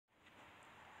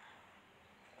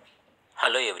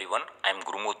Hello everyone, I am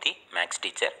Gurumurthy, Max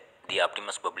teacher, the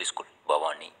Optimus Public School,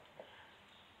 Bhavani.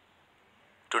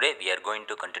 Today we are going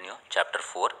to continue chapter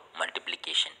 4,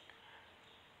 multiplication.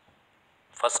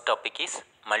 First topic is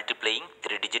multiplying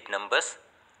 3-digit numbers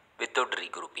without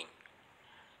regrouping.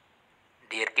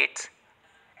 Dear kids,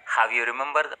 have you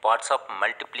remembered the parts of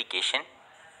multiplication?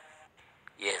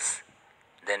 Yes,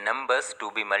 the numbers to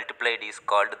be multiplied is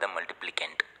called the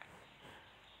multiplicand.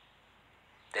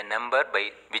 The number by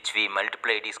which we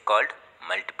multiplied is called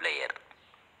multiplier.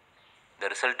 The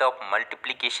result of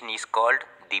multiplication is called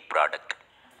the product.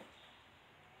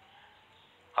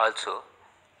 Also,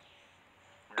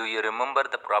 do you remember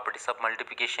the properties of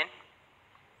multiplication?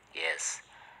 Yes.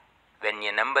 When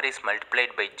a number is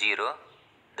multiplied by 0,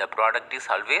 the product is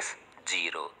always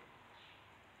 0.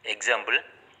 Example,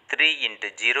 3 into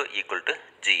 0 equal to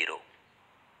 0.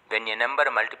 When a number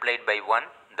multiplied by 1,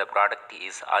 the product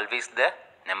is always the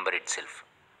number itself.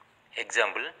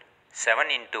 Example, 7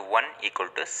 into 1 equal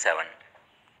to 7.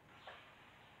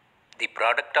 The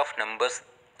product of numbers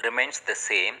remains the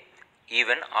same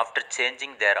even after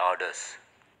changing their orders.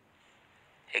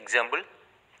 Example,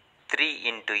 3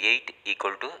 into 8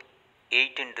 equal to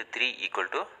 8 into 3 equal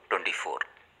to 24.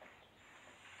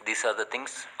 These are the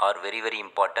things are very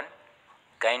important.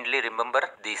 Kindly remember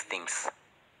these things.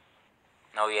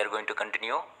 Now we are going to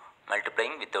continue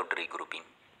multiplying without regrouping.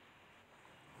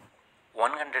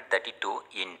 132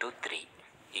 into 3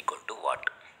 equal to what?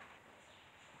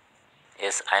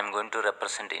 Yes, I am going to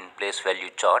represent in place value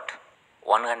chart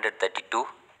 132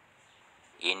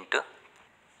 into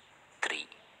 3.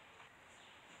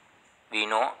 We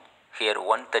know here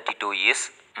 132 is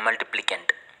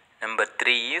multiplicand. Number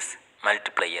 3 is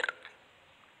multiplier.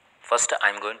 First I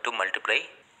am going to multiply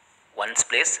ones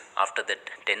place, after that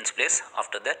tens place,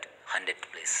 after that hundredth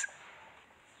place.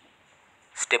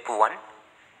 Step 1,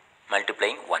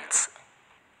 multiplying ones.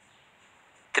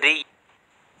 3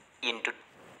 into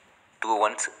 2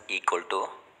 ones equal to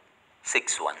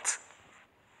 6 ones.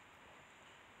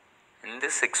 In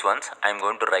this 6 ones I am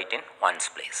going to write in ones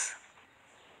place.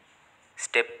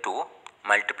 Step 2,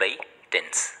 multiply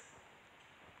tens.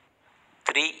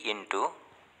 3 into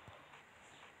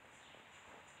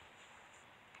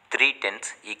 3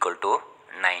 tens equal to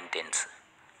 9 tens.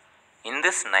 In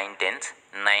this 9 tens,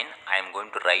 9 I am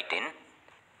going to write in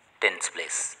tens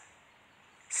place.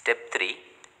 Step 3,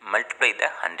 multiply the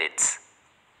hundreds.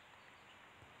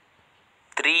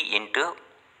 3 into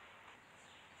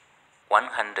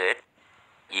 100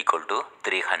 equal to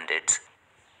 300s.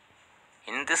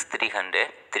 In this 300,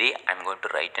 3 I am going to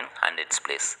write in hundreds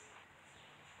place.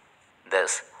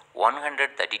 Thus,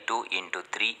 132 into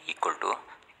 3 equal to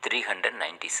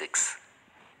 396.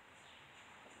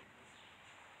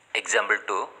 Example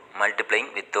 2, multiplying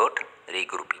without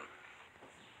regrouping.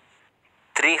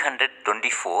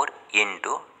 324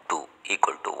 into 2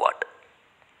 equal to what?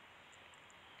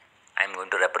 I am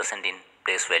going to represent in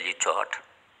place value chart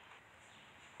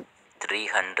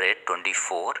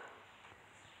 324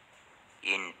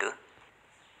 into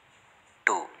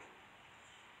 2.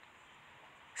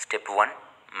 Step 1,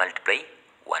 multiply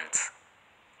ones.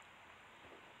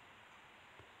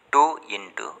 2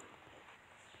 into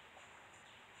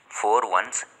 4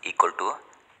 ones equal to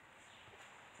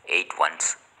 8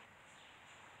 ones.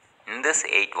 In this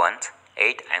 8 ones,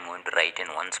 8 I am going to write in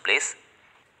ones place.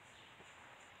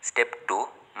 Step 2,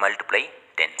 multiply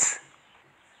tens.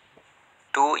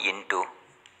 2 into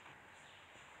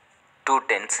 2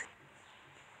 tens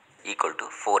equal to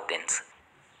 4 tens.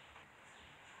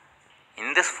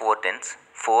 In this 4 tens,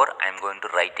 4 I am going to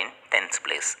write in tens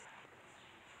place.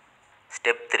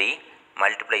 Step 3,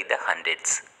 multiply the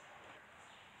hundreds.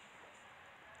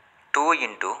 2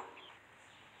 into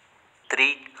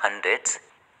 3 hundreds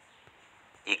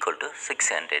equal to 6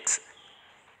 hundreds.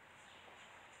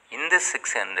 In this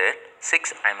 600,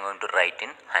 6 I am going to write in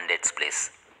hundreds place.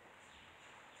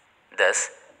 Thus,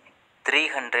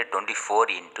 324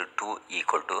 into 2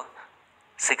 equal to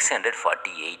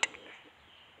 648.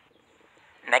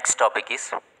 Next topic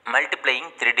is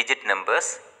multiplying 3-digit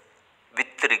numbers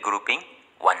with regrouping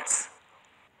ones.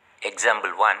 Example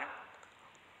 1,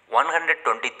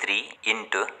 123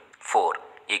 into 4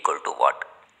 equal to what?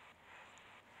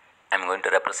 I am going to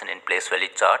represent in place value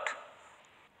chart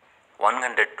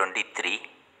 123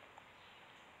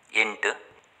 into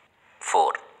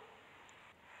 4.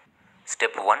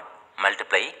 Step 1,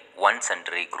 multiply ones and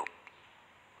regroup.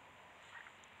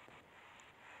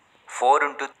 4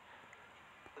 into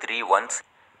 3 ones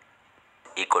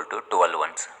equal to 12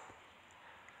 ones.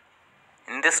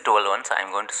 In this 12 ones, I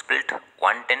am going to split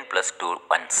 110 plus 2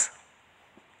 ones.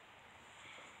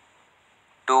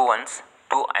 2 ones,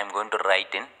 2 I am going to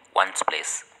write in ones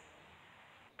place.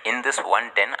 In this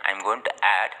 110, I am going to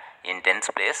add in tens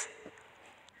place.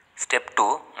 Step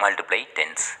 2, multiply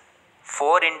tens.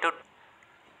 4 into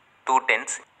 2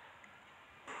 tens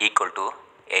equal to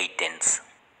 8 tens.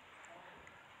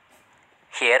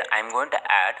 Here I am going to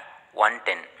add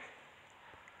 110.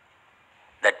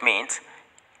 That means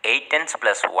 8 tens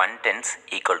plus 1 tens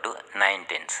equal to 9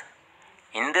 tens.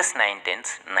 In this 9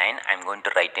 tens, 9 I am going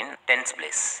to write in tens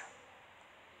place.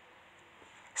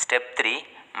 Step 3,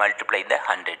 multiply the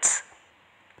hundreds.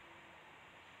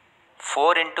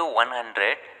 4 into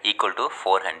 100 equal to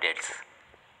 4 hundreds.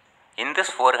 In this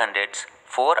 4 hundreds,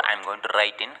 4 I am going to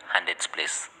write in hundreds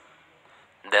place.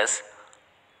 Thus,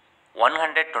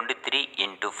 123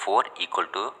 into 4 equal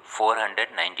to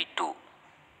 492.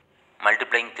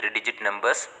 Multiplying 3-digit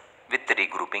numbers with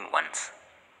regrouping ones.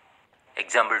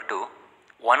 Example 2,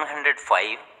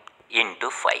 105 into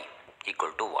 5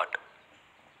 equal to what?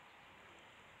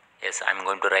 Yes, I am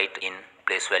going to write in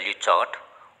place value chart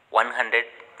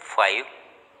 105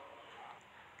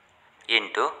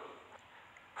 into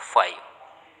 5.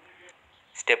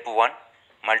 Step 1,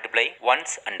 multiply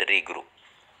ones and regroup.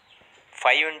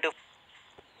 5 into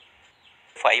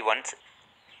 5 ones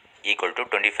equal to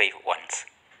 25 ones.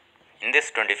 In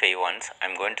this 25 ones, I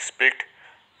am going to split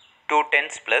 2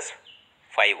 tens plus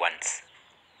 5 ones.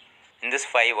 In this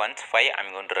 5 ones, 5 I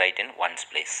am going to write in ones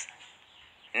place.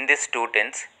 In this 2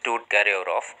 tens, 2 carry over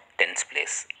of tens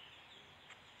place.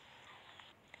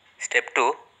 Step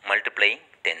 2, multiplying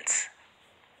tens.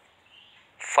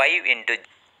 5 into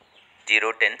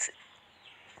 0 tens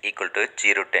equal to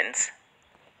 0 tens.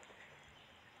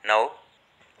 Now,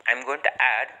 I am going to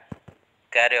add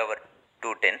carry over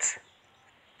 2 tens.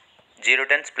 0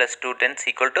 tens plus 2 tens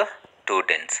equal to 2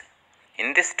 tens.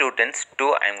 In this 2 tens,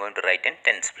 2 I am going to write in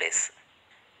tens place.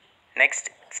 Next,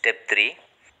 step 3,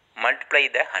 multiply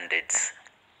the hundreds.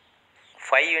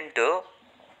 5 into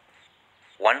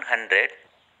 100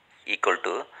 equal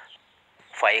to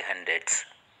 5 hundreds.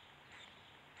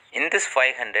 In this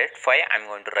 500, 5 I am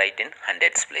going to write in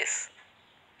hundreds place.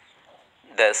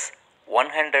 Thus,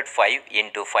 105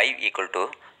 into 5 equal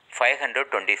to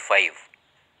 525.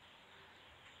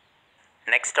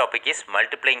 Next topic is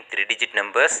multiplying 3-digit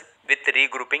numbers with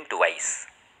regrouping twice.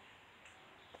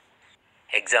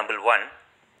 Example 1,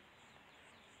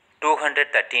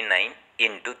 239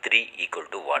 into 3 equal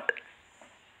to what?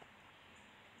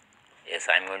 Yes,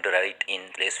 I am going to write in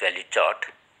place value chart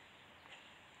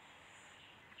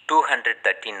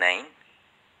 239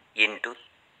 into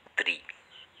 3.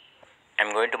 I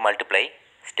am going to multiply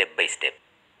step by step.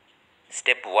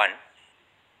 Step 1,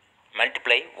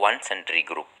 multiply ones and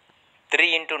regroup.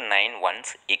 3 into 9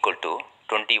 ones equal to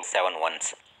 27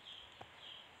 ones.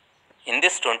 In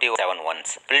this 27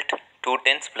 ones, split 2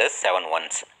 tens plus 7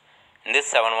 ones. In this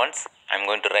 7 ones, I am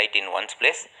going to write in ones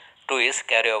place. 2 is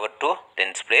carry over to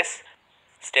tens place.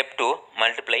 Step 2,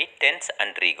 multiply tens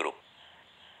and regroup.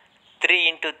 3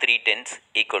 into 3 tens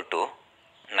equal to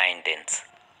 9 tens.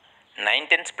 9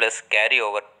 tens plus carry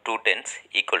over 2 tens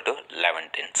equal to 11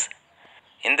 tens.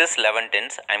 In this 11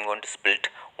 tens, I am going to split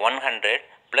 100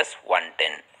 plus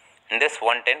 110. In this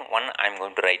 110, 1 I am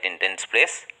going to write in tens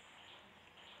place.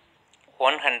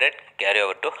 100 carry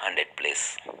over to 100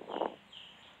 place.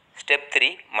 Step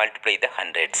 3, multiply the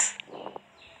hundreds.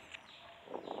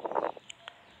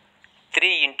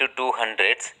 3 into 2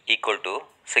 hundreds equal to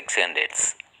 6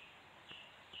 hundreds.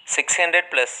 600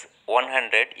 plus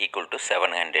 100 equal to 7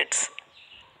 hundreds.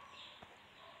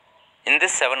 In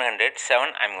this 700, 7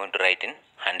 I am going to write in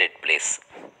 100 place.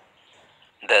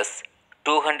 Thus,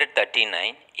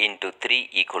 239 into 3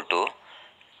 equal to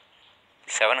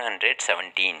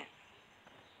 717.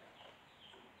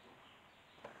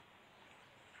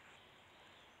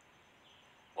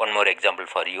 One more example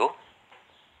for you.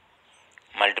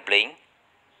 Multiplying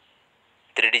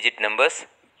 3-digit numbers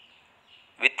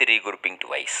with regrouping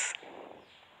twice.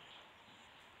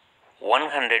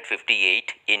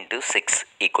 158 into 6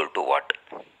 equal to what?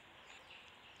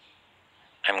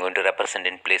 I am going to represent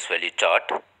in place value chart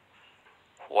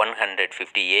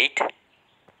 158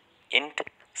 into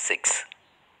 6.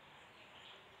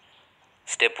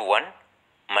 Step 1,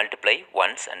 multiply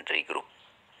ones and regroup.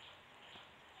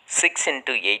 6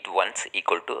 into 8 ones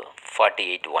equal to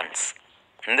 48 ones.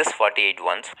 In this 48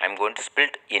 ones, I am going to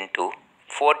split into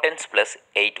 4 tens plus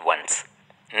 8 ones.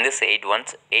 In this 8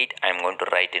 ones, 8 I am going to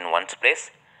write in ones place.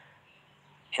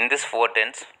 In this 4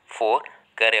 tens, 4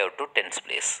 carry out to tens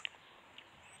place.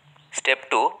 Step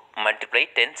 2, multiply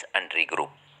tens and regroup.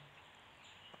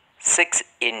 6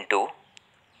 into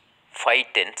 5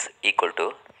 tens equal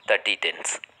to 30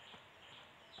 tens.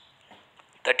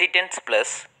 30 tens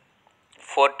plus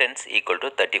 4 tens equal to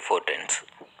 34 tens.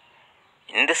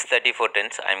 In this 34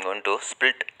 tens, I am going to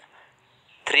split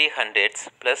 3 hundreds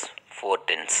plus 4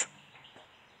 tens.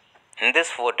 In this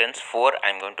 4 tens, 4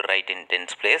 I am going to write in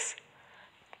tens place.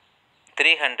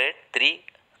 300, 3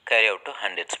 carry out to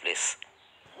hundreds place.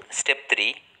 Step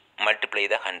 3, multiply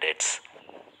the hundreds.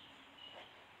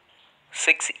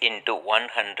 6 into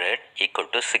 100 equal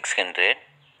to 600.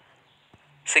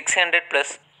 600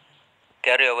 plus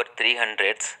carry over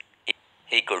 300s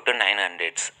equal to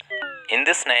 900s. In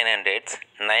this 900s,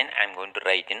 9 I am going to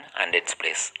write in hundreds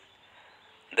place.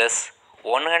 Thus,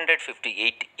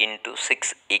 158 into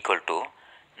 6 equal to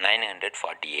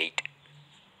 948.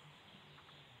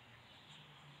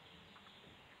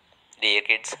 Dear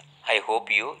kids, I hope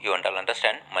you all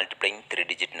understand multiplying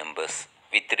 3-digit numbers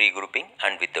with regrouping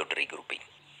and without regrouping.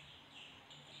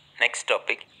 Next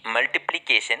topic,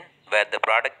 multiplication where the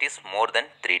product is more than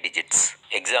 3 digits.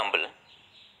 Example,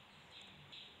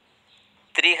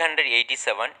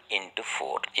 387 into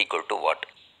 4 equal to what?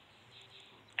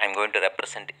 I am going to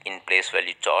represent in place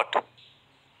value chart.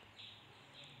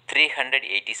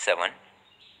 387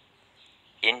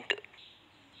 into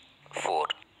 4.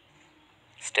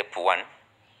 Step 1,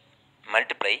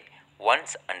 multiply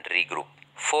ones and regroup.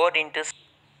 4 into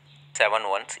 7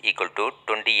 ones equal to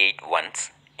 28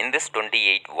 ones. In this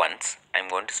 28 ones, I am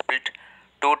going to split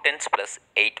 2 tens plus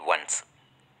 8 ones.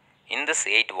 In this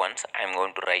 8 ones, I am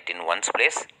going to write in ones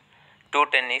place. 2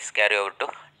 10 is carry over to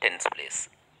tens place.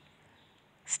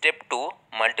 Step 2,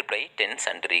 multiply tens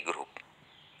and regroup.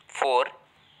 4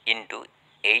 into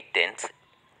 8 tens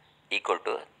equal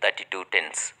to 32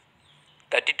 tens.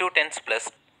 32 tens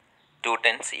plus 2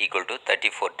 tens equal to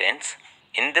 34 tens.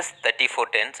 In this 34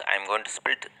 tens, I am going to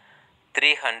split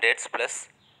 3 hundreds plus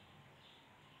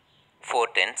 4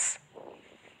 tens.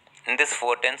 In this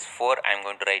 4 tens, 4 I am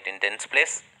going to write in tens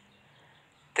place.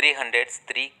 3 hundreds,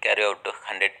 3 carry out to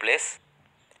 100 place.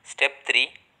 Step 3,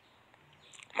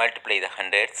 multiply the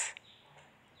hundreds.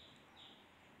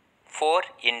 4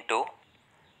 into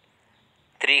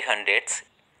 3 hundreds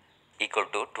equal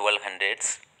to 12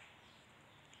 hundreds.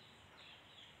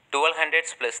 12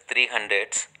 hundreds plus 3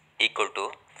 hundreds equal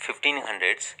to 15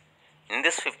 hundreds. In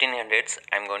this 15 hundreds,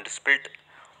 I am going to split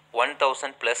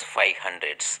 1000 plus 5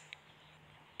 hundreds.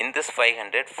 In this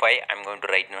 500, 5 I am going to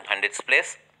write in hundreds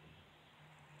place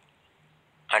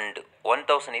and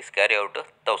 1000 is carry out to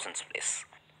thousands place.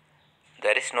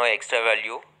 There is no extra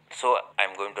value, so I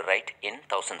am going to write in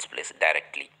thousands place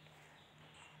directly.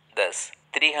 Thus,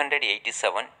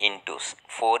 387 into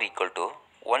 4 equal to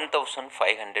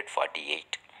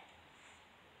 1548.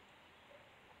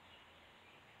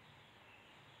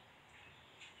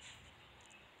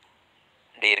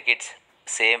 Dear kids,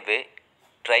 same way,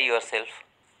 try yourself.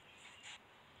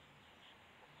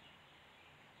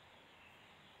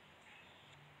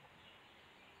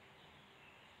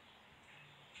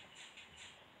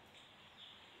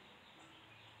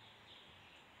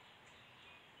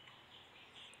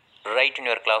 Write in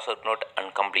your classwork note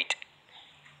and complete.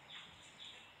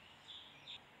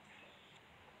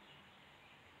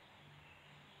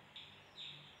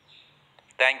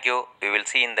 Thank you. We will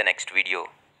see in the next video.